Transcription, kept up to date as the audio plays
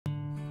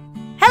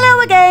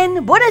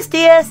morning, buenos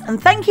dias,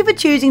 and thank you for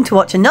choosing to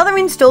watch another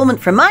instalment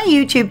from my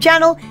YouTube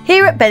channel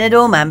here at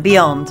Benidorm and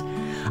beyond.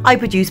 I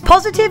produce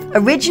positive,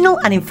 original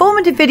and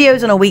informative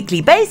videos on a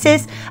weekly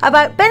basis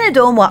about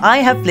Benidorm, where I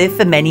have lived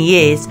for many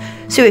years.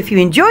 So if you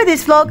enjoy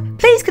this vlog,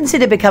 please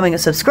consider becoming a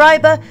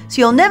subscriber so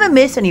you'll never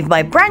miss any of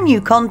my brand new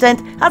content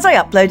as I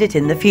upload it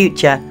in the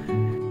future.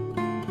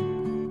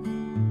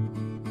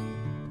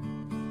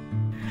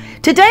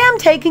 Today I'm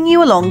taking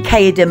you along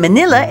Calle de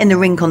Manila in the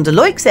Rincon de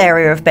Loix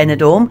area of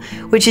Benidorm,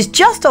 which is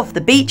just off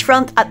the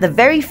beachfront at the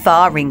very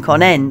far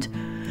Rincon end.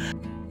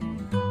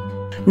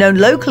 Known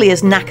locally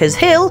as Knacker's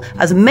Hill,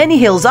 as many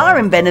hills are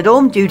in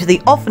Benidorm due to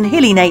the often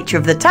hilly nature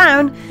of the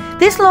town,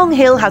 this long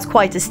hill has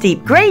quite a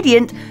steep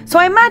gradient, so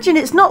I imagine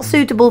it's not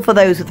suitable for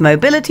those with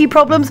mobility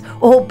problems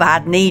or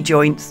bad knee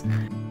joints.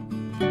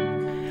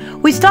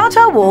 We start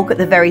our walk at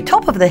the very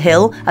top of the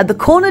hill at the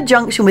corner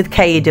junction with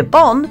Calle de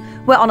Bon,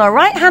 where on our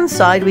right hand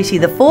side we see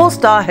the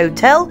 4-star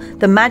hotel,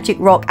 the Magic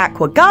Rock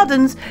Aqua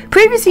Gardens.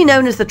 Previously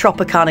known as the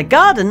Tropicana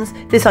Gardens,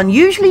 this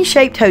unusually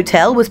shaped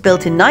hotel was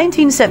built in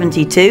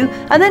 1972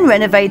 and then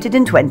renovated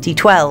in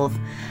 2012,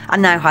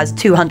 and now has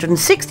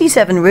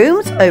 267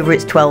 rooms over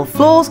its 12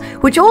 floors,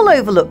 which all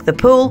overlook the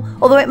pool,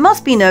 although it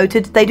must be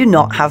noted they do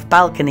not have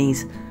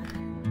balconies.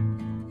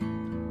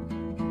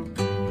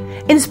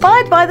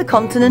 Inspired by the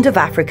continent of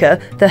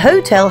Africa, the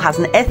hotel has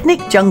an ethnic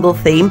jungle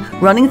theme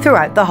running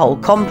throughout the whole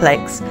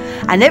complex,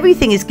 and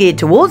everything is geared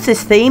towards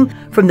this theme,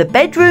 from the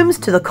bedrooms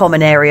to the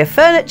common area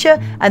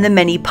furniture and the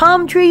many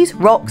palm trees,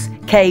 rocks,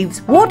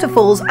 caves,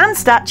 waterfalls and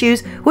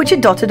statues which are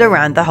dotted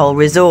around the whole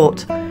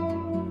resort.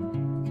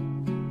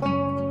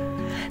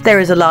 There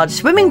is a large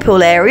swimming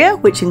pool area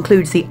which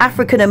includes the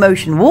African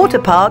Emotion Water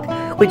Park,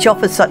 which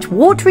offers such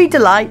watery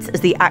delights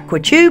as the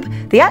Aqua Tube,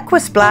 the Aqua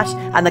Splash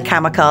and the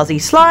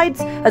Kamikaze Slides,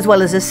 as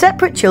well as a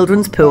separate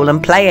children's pool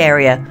and play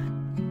area.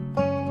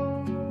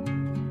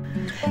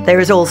 There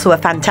is also a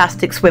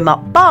fantastic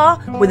swim-up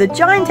bar with a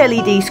giant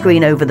LED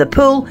screen over the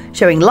pool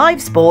showing live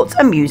sports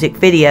and music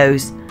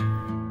videos.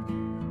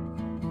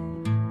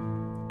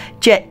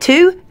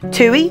 Jet2,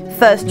 TUI,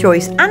 First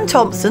Choice and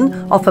Thompson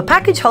offer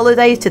package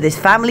holidays to this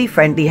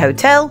family-friendly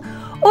hotel,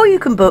 or you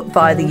can book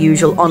via the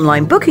usual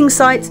online booking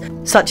sites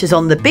such as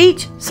On the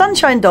Beach,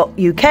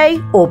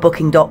 Sunshine.uk or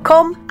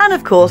Booking.com, and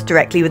of course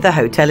directly with the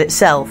hotel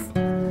itself.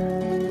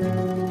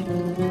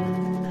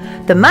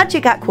 The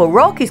Magic Aqua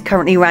Rock is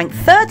currently ranked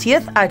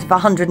 30th out of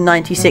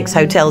 196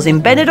 hotels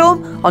in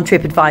Benidorm on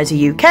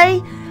TripAdvisor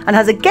UK and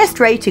has a guest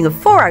rating of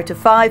 4 out of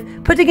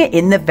 5, putting it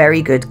in the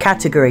very good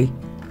category.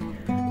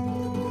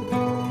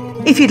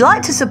 If you'd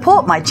like to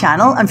support my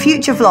channel and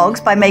future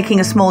vlogs by making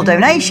a small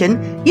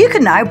donation, you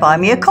can now buy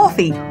me a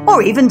coffee,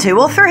 or even 2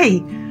 or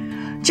 3.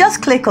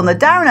 Just click on the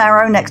down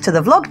arrow next to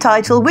the vlog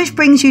title, which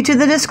brings you to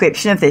the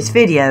description of this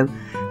video.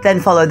 Then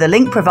follow the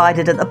link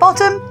provided at the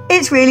bottom.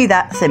 It's really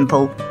that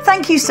simple.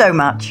 Thank you so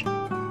much.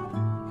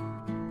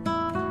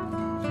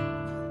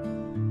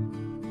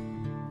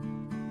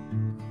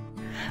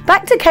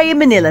 Back to Calle de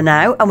Manila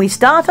now, and we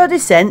start our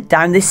descent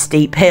down this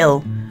steep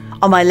hill.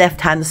 On my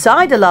left-hand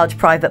side are large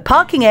private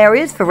parking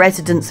areas for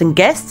residents and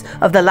guests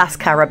of the Las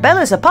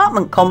Carabelas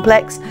apartment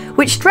complex,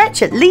 which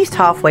stretch at least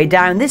halfway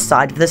down this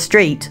side of the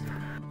street.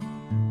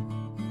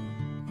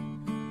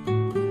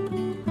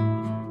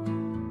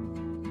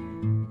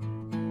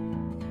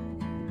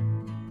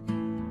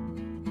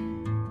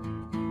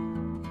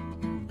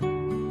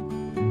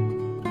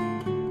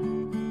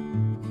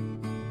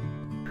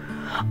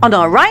 On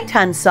our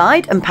right-hand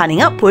side and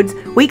panning upwards,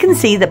 we can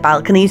see the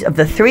balconies of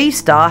the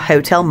 3-star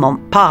Hotel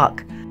Mont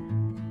Park.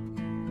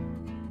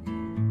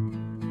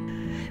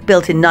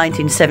 Built in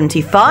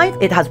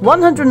 1975, it has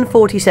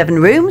 147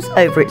 rooms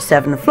over its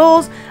 7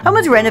 floors and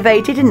was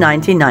renovated in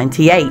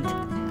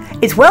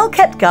 1998. Its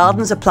well-kept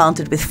gardens are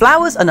planted with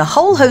flowers and a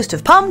whole host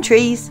of palm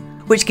trees,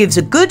 which gives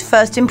a good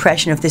first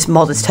impression of this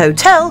modest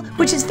hotel,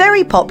 which is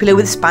very popular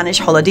with Spanish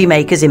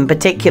holidaymakers in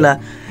particular.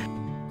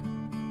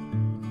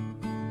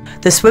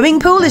 The swimming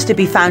pool is to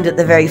be found at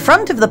the very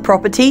front of the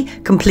property,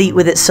 complete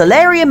with its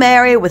solarium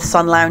area with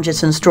sun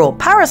lounges and straw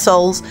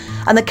parasols,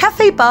 and the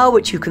cafe bar,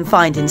 which you can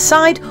find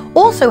inside,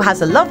 also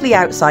has a lovely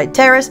outside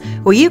terrace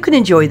where you can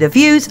enjoy the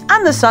views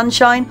and the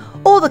sunshine,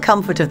 or the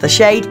comfort of the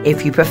shade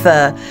if you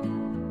prefer.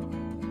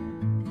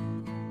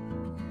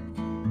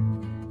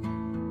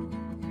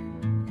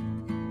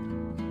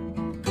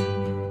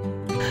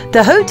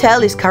 The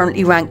hotel is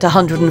currently ranked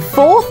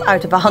 104th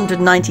out of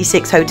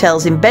 196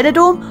 hotels in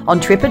Benidorm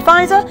on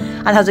TripAdvisor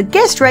and has a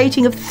guest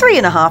rating of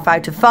 3.5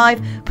 out of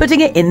 5,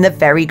 putting it in the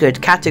very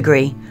good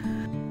category.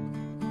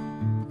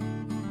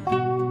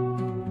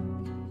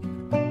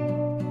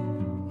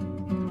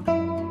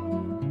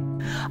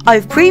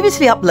 I've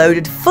previously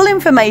uploaded full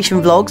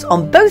information vlogs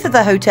on both of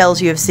the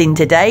hotels you have seen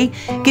today,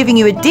 giving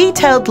you a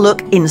detailed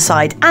look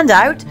inside and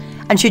out,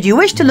 and should you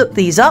wish to look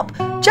these up,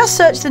 just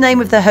search the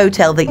name of the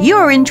hotel that you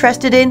are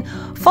interested in,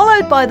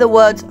 followed by the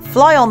words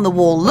 "fly on the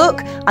wall look,"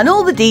 and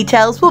all the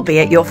details will be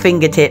at your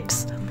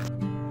fingertips.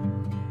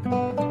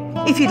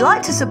 If you'd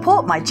like to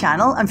support my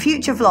channel and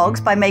future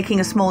vlogs by making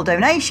a small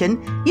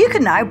donation, you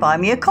can now buy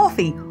me a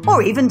coffee,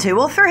 or even 2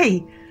 or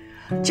 3.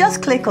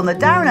 Just click on the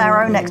down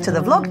arrow next to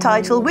the vlog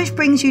title, which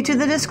brings you to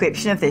the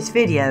description of this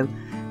video.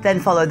 Then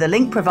follow the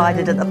link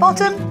provided at the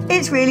bottom.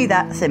 It's really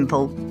that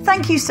simple.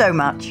 Thank you so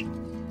much.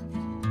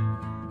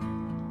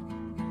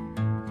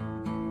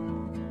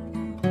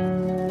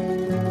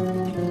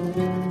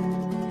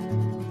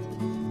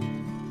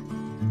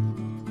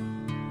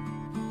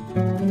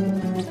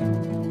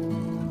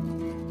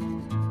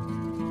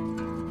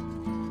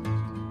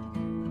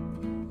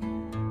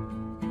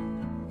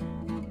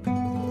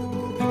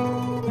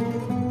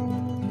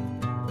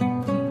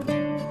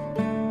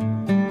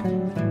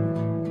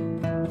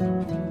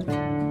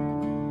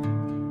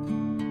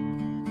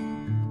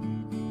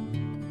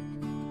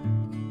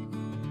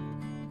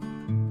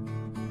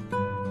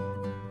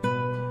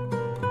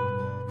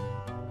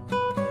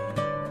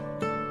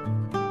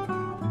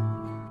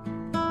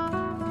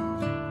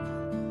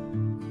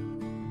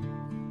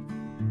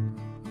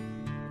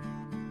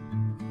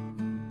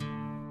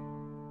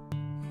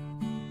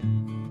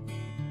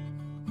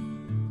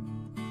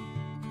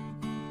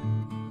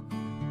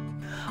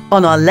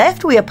 On our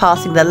left, we are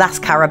passing the Las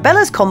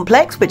Carabelas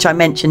complex, which I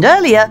mentioned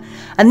earlier,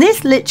 and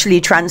this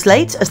literally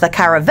translates as the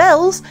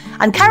Caravels,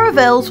 and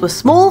caravels were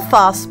small,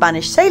 fast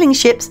Spanish sailing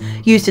ships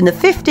used in the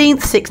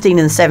 15th, 16th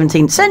and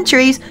 17th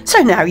centuries, so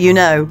now you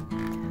know.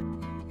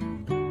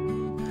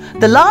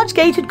 The large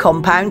gated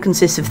compound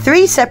consists of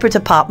 3 separate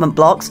apartment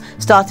blocks,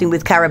 starting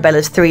with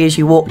Carabelas 3 as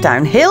you walk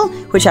downhill,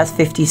 which has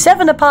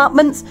 57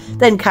 apartments,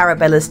 then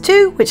Carabelas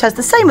 2, which has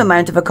the same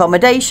amount of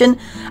accommodation,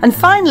 and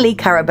finally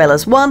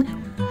Carabelas 1,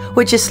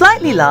 which is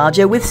slightly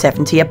larger with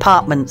 70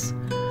 apartments.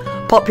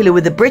 Popular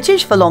with the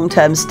British for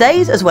long-term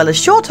stays as well as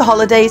shorter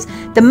holidays,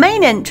 the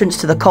main entrance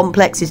to the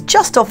complex is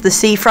just off the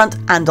seafront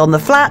and on the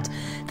flat,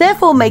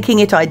 therefore making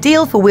it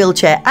ideal for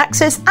wheelchair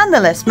access and the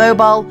less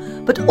mobile,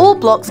 but all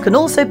blocks can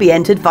also be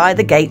entered via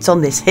the gates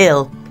on this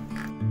hill.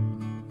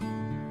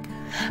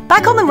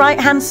 Back on the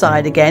right-hand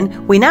side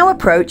again, we now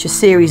approach a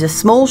series of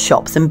small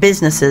shops and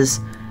businesses.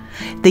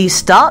 These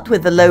start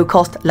with the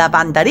low-cost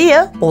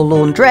lavanderia or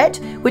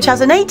laundrette, which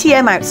has an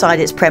ATM outside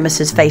its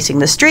premises facing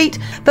the street,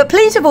 but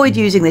please avoid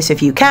using this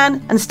if you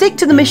can and stick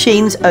to the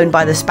machines owned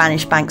by the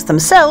Spanish banks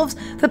themselves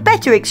for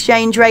better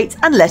exchange rates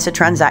and lesser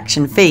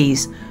transaction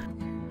fees.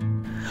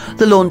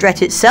 The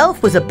laundrette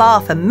itself was a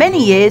bar for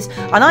many years,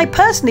 and I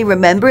personally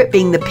remember it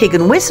being the Pig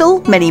and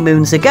Whistle many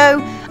moons ago,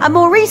 and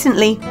more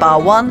recently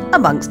Bar One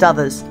amongst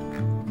others.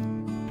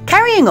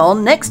 Carrying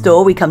on, next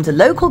door we come to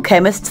local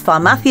chemists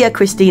Farmacia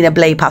Cristina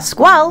Blay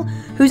Pascual,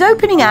 whose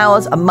opening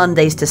hours are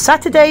Mondays to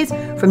Saturdays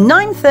from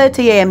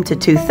 9:30 AM to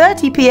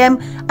 2:30 PM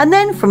and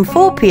then from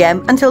 4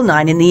 PM until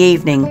 9 in the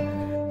evening.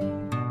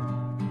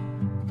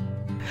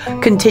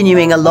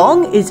 Continuing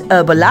along is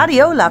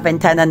Herbolario La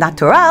Ventana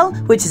Natural,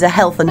 which is a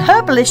health and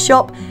herbalist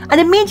shop and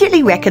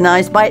immediately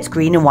recognised by its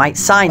green and white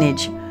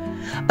signage.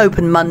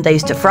 Open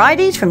Mondays to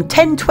Fridays from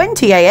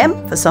 10:20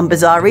 AM for some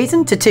bizarre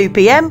reason to 2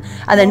 PM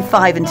and then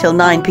 5 until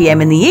 9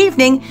 PM in the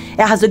evening.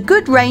 It has a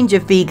good range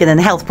of vegan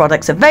and health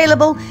products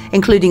available,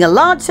 including a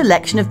large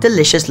selection of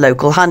delicious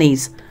local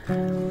honeys.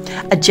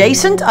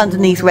 Adjacent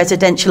underneath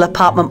residential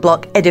apartment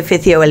block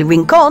Edificio El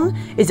Rincon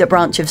is a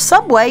branch of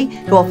Subway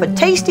who offer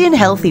tasty and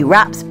healthy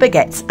wraps,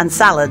 baguettes and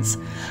salads.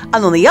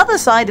 And on the other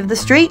side of the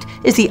street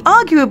is the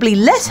arguably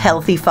less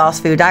healthy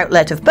fast food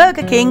outlet of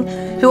Burger King,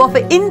 who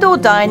offer indoor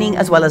dining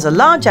as well as a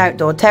large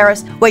outdoor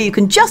terrace where you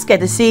can just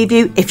get a sea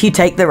view if you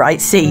take the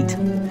right seat.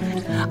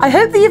 I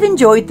hope that you've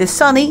enjoyed this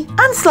sunny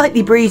and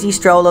slightly breezy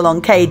stroll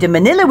along Calle de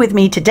Manila with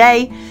me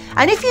today,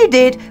 and if you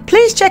did,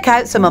 please check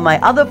out some of my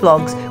other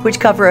vlogs which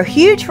cover a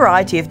huge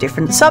variety of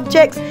different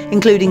subjects,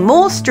 including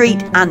more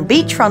street and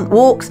beachfront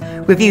walks,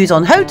 reviews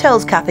on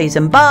hotels, cafes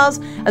and bars,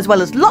 as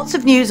well as lots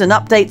of news and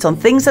updates on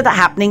things that are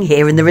happening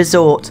here in the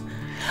resort.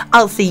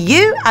 I'll see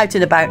you out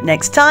and about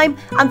next time,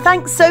 and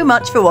thanks so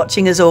much for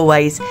watching as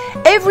always.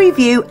 Every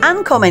view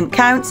and comment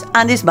counts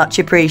and is much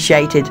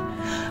appreciated.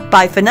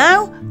 Bye for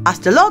now,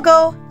 hasta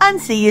luego,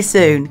 and see you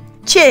soon.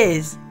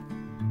 Cheers!